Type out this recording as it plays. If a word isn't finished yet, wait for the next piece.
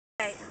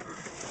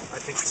I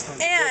think it's going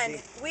to And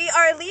be we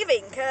are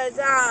leaving because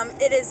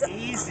it is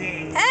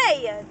easy.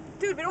 Hey,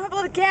 dude, we don't have a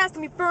lot of gas,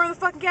 and we burn the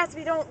fucking gas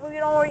we don't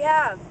already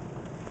have.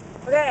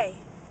 Okay,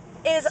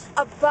 it is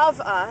above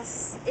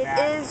us. It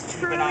is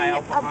truly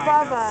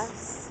above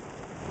us.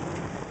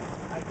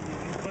 Did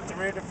you put the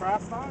rear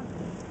defrost on?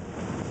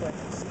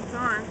 It's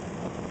on.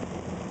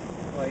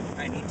 Like,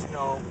 I need to know.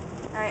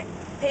 All right,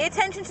 pay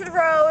attention to the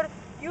road.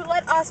 You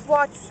let us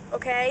watch,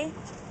 okay?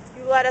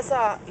 You let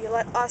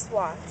us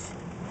watch.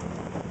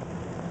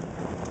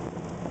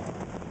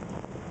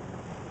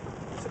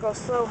 So go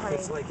slow, honey.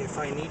 It's like if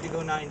I need to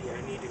go 90,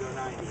 I need to go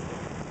 90.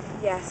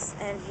 Yes,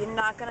 and you're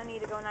not gonna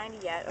need to go 90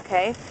 yet,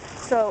 okay?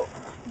 So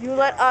you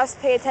let us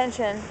pay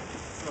attention.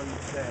 That's what you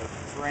said.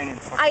 It's raining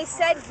fucking I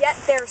said hard. yet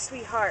there,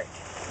 sweetheart.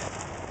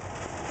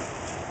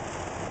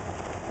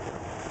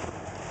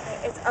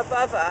 Okay, it's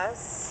above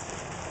us.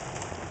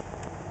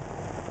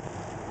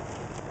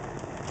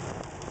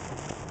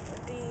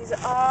 These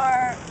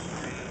are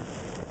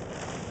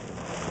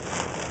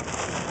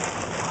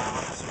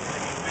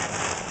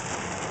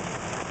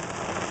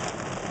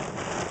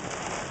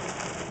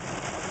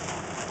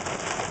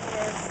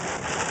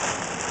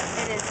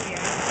It is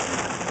here.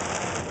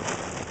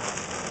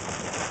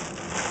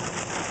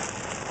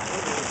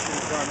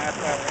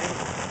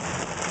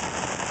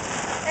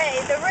 Hey,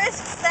 the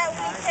risks that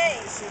we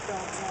take.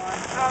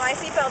 Oh, my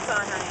seatbelt's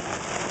on, honey.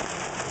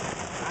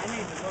 I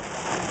need to look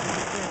behind me.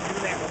 You can't do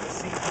that with a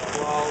seatbelt.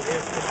 Well,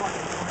 if the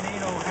fucking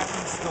tornado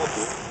happens to go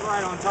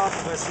right on top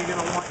of us, you're going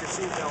to want your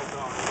seatbelt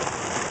on.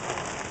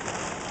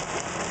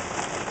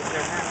 If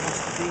there happens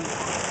to be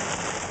one.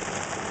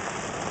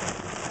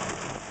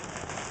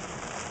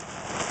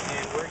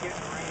 And we're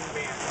getting rain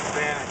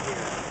bad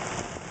here.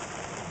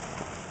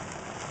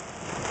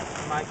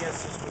 My guess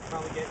is we're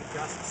probably getting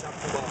gusts up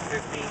to about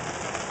 50.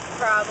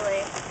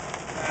 Probably.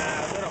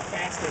 A little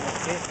faster than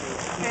 50.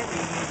 50,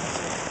 maybe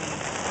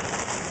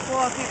 60.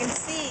 Well, if you can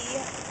see,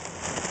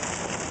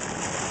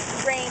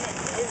 rain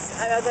is,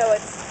 although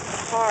it's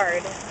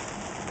hard,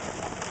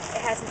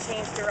 it hasn't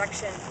changed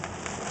direction.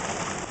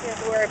 You don't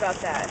have to worry about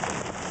that.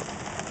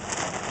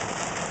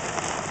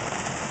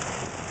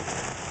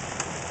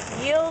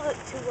 Yield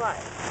to what?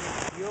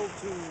 Yield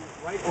to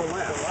right or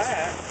left?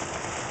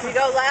 Left. We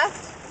go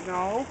left?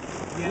 No.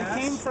 Yes.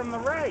 We came from the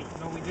right.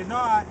 No, we did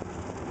not.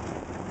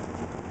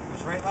 It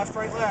was right, left,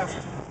 right, left.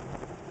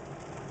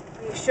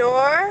 Are you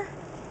sure?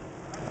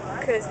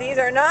 Because these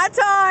are not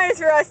times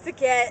for us to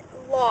get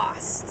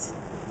lost.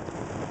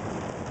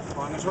 As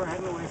long as we're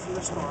heading away from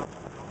the storm.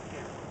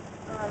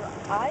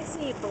 I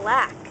see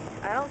black.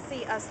 I don't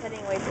see us heading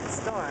away from the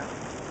storm.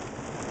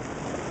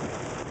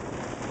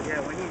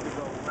 Yeah, we need to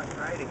go left,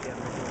 right again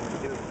before we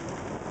do.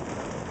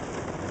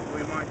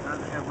 We might not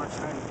have much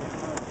time to get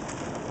home.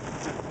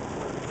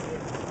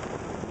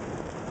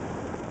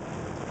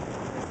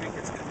 I think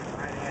it's coming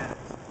right at us.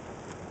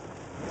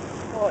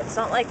 Well, it's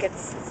not like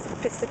it's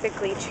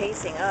specifically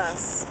chasing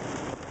us.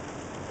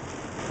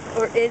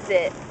 Or is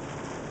it?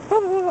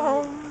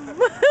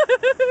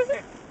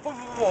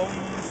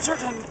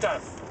 Certain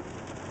death.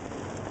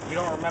 You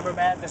don't remember,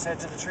 Matt, this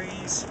edge of the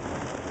trees?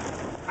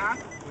 Huh?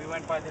 We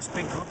went by this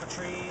big group of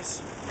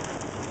trees.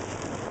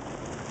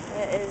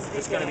 It is.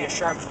 There's going to be a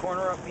Sharp's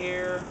Corner up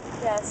here.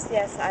 Yes,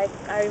 I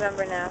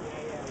remember now. Yeah.